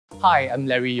Hi, I'm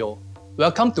Larry Yeo.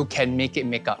 Welcome to Can Make It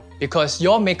Makeup. Because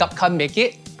your makeup can't make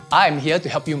it, I am here to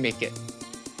help you make it.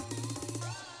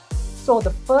 So the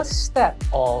first step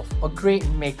of a great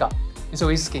makeup is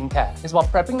always skincare. It's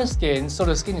about prepping the skin so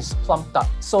the skin is plumped up.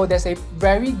 So there's a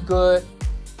very good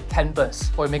canvas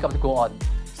for your makeup to go on.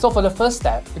 So for the first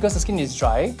step, because the skin is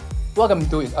dry, what I'm going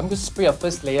to do is I'm going to spray a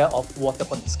first layer of water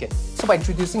on the skin. So by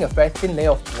introducing a very thin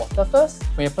layer of water first,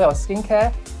 when you apply your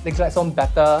skincare, the glides on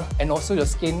better and also your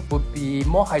skin would be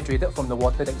more hydrated from the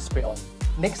water that you spray on.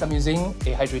 Next, I'm using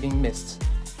a hydrating mist.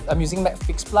 I'm using MAC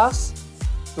Fix Plus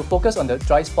to focus on the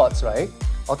dry spots, right?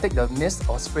 I'll take the mist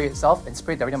or spray itself and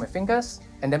spray it directly on my fingers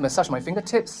and then massage my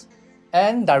fingertips.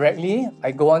 And directly,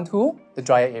 I go on to the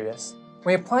drier areas.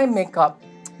 When you apply makeup,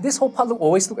 this whole part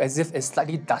always looks as if it's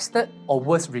slightly dusted or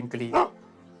worse, wrinkly.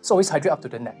 So always hydrate up to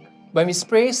the neck. When we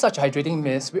spray such a hydrating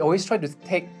mist, we always try to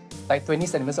take like 20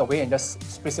 centimeters away and just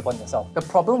spray it on yourself. The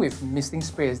problem with misting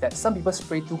spray is that some people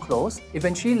spray too close.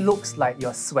 Eventually looks like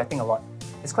you're sweating a lot.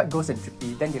 It's quite gross and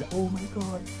drippy. Then you're like, oh my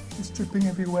god, it's dripping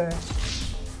everywhere.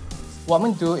 What I'm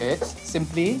going to do is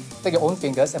simply take your own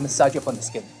fingers and massage it upon the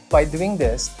skin. By doing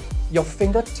this, your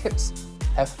fingertips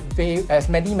have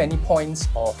many points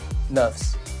of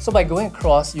nerves. So by going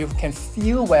across, you can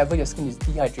feel wherever your skin is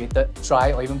dehydrated,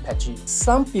 dry or even patchy.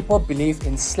 Some people believe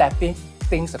in slapping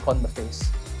things upon the face.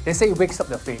 They say it wakes up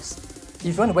the face. If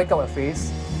you want to wake up a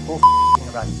face, go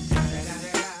run.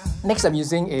 Next, I'm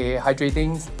using a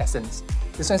hydrating essence.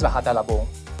 This one is by HADA LABO.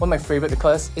 One of my favorite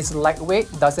because it's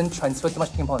lightweight, doesn't transfer too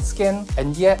much upon the skin,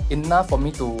 and yet enough for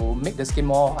me to make the skin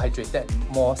more hydrated and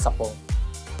more supple.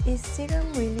 Is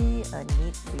serum really a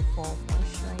need before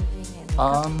moisturizing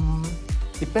and makeup?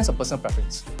 Depends on personal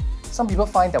preference. Some people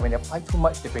find that when they apply too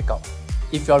much, they break out.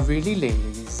 If you're really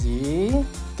lazy,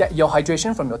 get your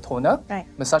hydration from your toner,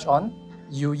 massage on,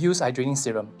 you use hydrating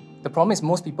serum. The problem is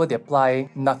most people, they apply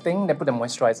nothing, then put the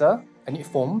moisturizer, and it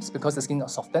foams because the skin is not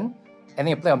softened, and then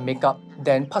you apply your makeup,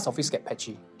 then parts of it get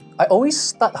patchy. I always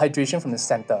start hydration from the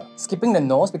center, skipping the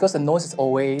nose because the nose is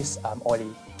always oily.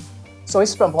 So I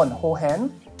spread upon the whole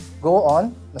hand, go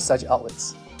on, massage it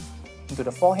outwards. Into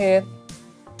the forehead,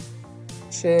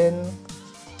 chin,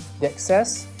 the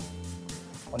excess,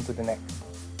 onto the neck.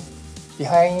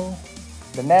 Behind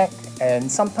the neck, and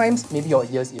sometimes maybe your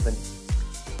ears even.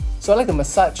 So I like to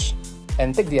massage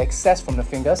and take the excess from the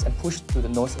fingers and push to the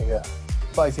nose area.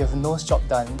 But if you have a nose job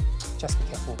done, just be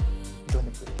careful. You don't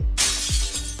want to break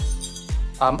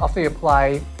it. After you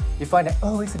apply, you find that,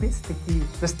 oh, it's a bit sticky.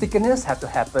 The stickiness has to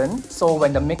happen, so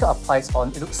when the makeup applies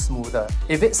on, it looks smoother.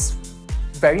 If it's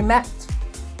very matte,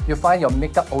 you'll find your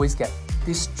makeup always get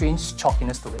this strange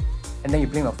chalkiness to it. And then you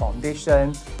blame your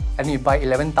foundation, and then you buy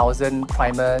 11,000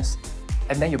 primers,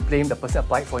 and then you blame the person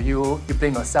applied for you, you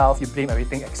blame yourself, you blame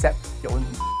everything except your own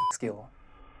skill.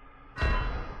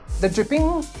 The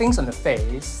dripping things on the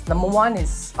face, number one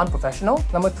is unprofessional.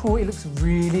 Number two, it looks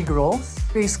really gross.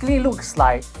 Basically, it looks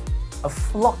like a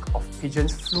flock of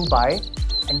pigeons flew by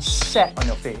and shat on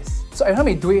your face. So every time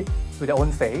they do it to their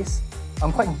own face,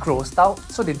 I'm quite grossed out,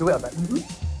 so they do it like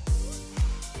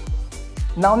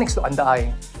Now next to under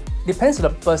eye. Depends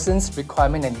on the person's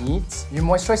requirement and needs, you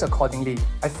moisturize accordingly.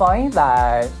 I find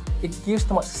that it gives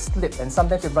too much slip and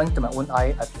sometimes it runs into my own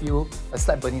eye, I feel a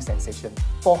slight burning sensation.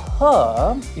 For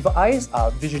her, if her eyes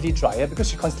are visually drier, because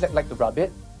she constantly like to rub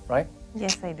it, right?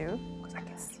 Yes, I do. Because I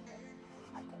can see.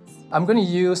 I'm going to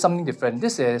use something different.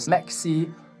 This is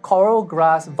Maxi Coral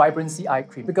Grass Vibrancy Eye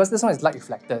Cream because this one is light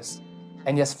reflectors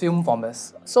and it has film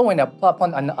formers. So when I apply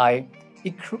upon under eye,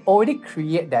 it already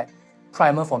creates that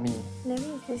primer for me. Larry,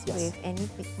 is this with any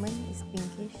pigment? Is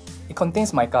pinkish? It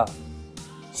contains mica.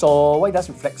 So what it does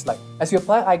reflects light. As you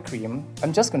apply eye cream,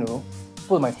 I'm just going to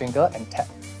pull my finger and tap.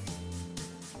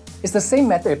 It's the same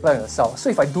method you apply on yourself. So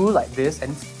if I do like this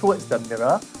and towards the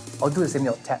mirror, I'll do the same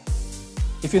little tap.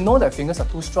 If you know that your fingers are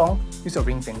too strong, use your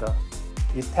ring finger.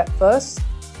 You tap first,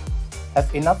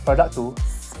 have enough product to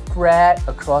spread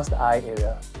across the eye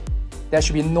area. There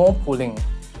should be no pulling.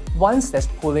 Once there's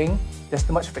pulling, there's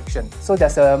too much friction. So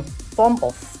there's a form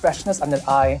of freshness under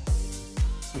the eye.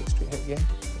 See it straight ahead again.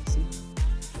 See?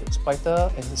 It's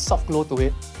brighter and a soft glow to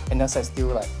it. And Anessa is still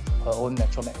like her own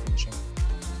natural matte finishing.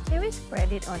 Can we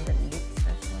spread it on the lips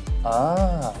as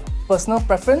well? Personal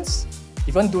preference. If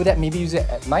you want to do that, maybe use it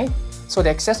at night. So the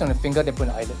excess on the finger, then put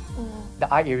on the eyelid.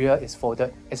 The eye area is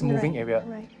folded. It's a moving area.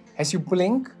 As you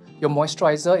blink, your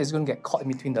moisturizer is going to get caught in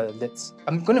between the lids.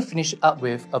 I'm going to finish it up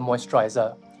with a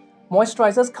moisturizer.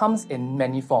 Moisturizers comes in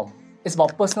many forms. It's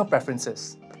about personal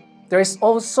preferences. There is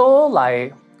also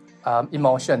like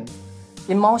emulsion.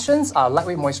 Emulsions are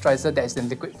lightweight moisturizer that is in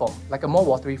liquid form, like a more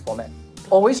watery format.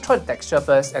 always try the texture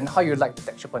first and how you like the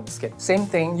texture on the skin. Same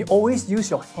thing, you always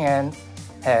use your hand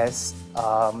as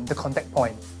the contact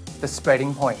point, the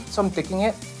spreading point. So I'm taking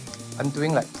it, I'm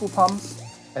doing like 2 pumps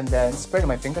and then spreading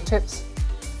my fingertips.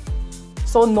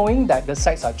 So knowing that the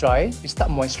sides are dry, you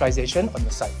start moisturization on the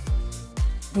side.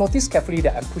 Notice carefully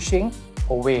that I'm pushing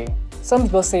away. Some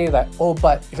people say that, oh,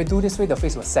 but if I do this way, the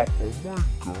face will sag. Oh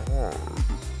my god.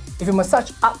 If you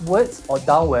massage upwards or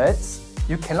downwards,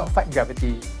 you cannot fight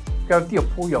gravity. Gravity will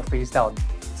pull your face down.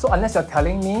 So unless you're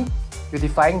telling me you're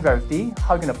defying gravity,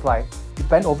 how are you going to apply? You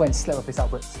bend over and slap your face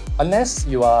upwards. Unless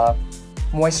you are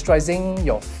moisturizing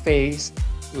your face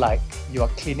like you are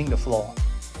cleaning the floor,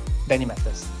 then it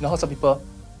matters. You know how some people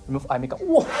remove eye makeup?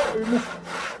 Whoa,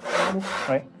 remove,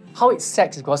 right? How it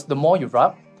sags is because the more you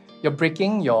rub, you're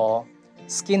breaking your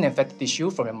skin and fatty tissue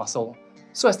from your muscle.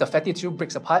 So as the fatty tissue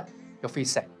breaks apart, your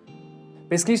face sags.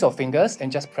 Basically use your fingers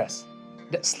and just press.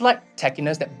 That slight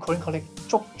tackiness that Korean call it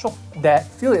chok chok, that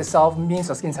feel itself means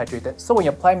your skin is hydrated. So when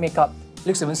you apply makeup, it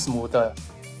looks even smoother.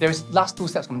 There's last 2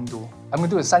 steps I'm going to do. I'm going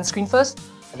to do the sunscreen first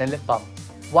and then lip balm.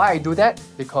 Why I do that?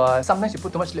 Because sometimes you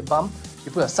put too much lip balm,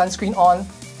 you put a sunscreen on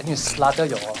and you slather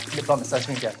your lip balm and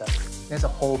sunscreen together. There's a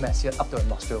whole mess here up to the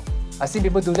nostril. I've seen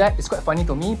people do that, it's quite funny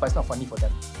to me, but it's not funny for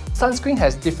them. Sunscreen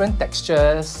has different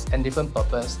textures and different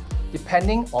purpose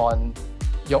depending on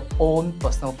your own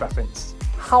personal preference.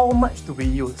 How much do we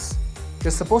use?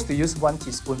 You're supposed to use 1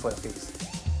 teaspoon for your face.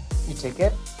 You take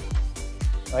it,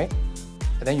 right?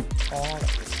 And then you pour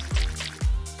like this.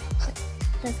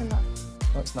 That's a lot.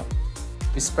 No, it's not.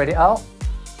 You spread it out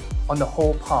on the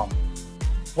whole palm.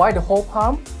 Why the whole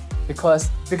palm? Because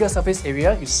bigger surface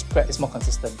area you spread is more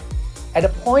consistent. At the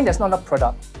point there's not enough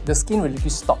product, the skin will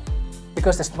literally stop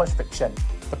because there's too much friction.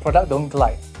 The product don't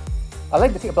glide. I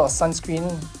like to take a bit of sunscreen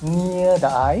near the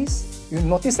eyes. You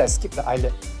notice that I skip the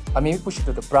eyelid. I maybe push it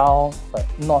to the brow, but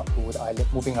not to the eyelid,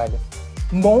 moving eyelid.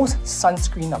 Most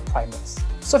sunscreen are primers.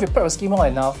 So if you prep your skin well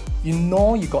enough, you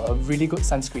know you got a really good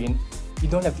sunscreen, you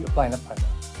don't have to apply enough primer.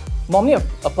 Normally I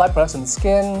apply products on the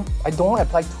skin, I don't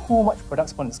apply too much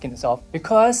products on the skin itself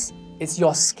because it's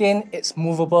your skin, it's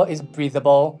movable, it's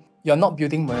breathable, you're not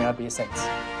building Marina Bay Sands.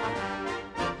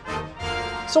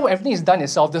 So when everything is done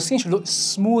itself, the skin should look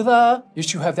smoother, you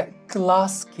should have that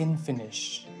glass skin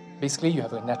finish. Basically, you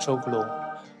have a natural glow.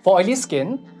 For oily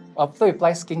skin, after you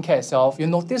apply skincare itself, you'll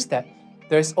notice that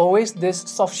there's always this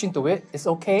soft sheen to it. It's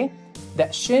okay.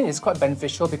 That sheen is quite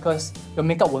beneficial because your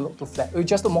makeup will look too flat. It will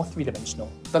just look more three-dimensional.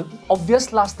 The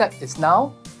obvious last step is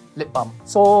now lip balm.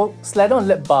 So slather on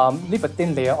lip balm, leave a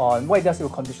thin layer on. What it does, it will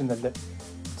condition the lip.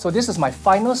 So this is my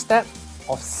final step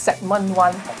of segment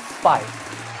 1 of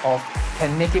 5 of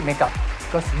Can Make It Makeup.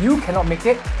 Because you cannot make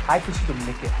it, I teach you to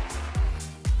make it.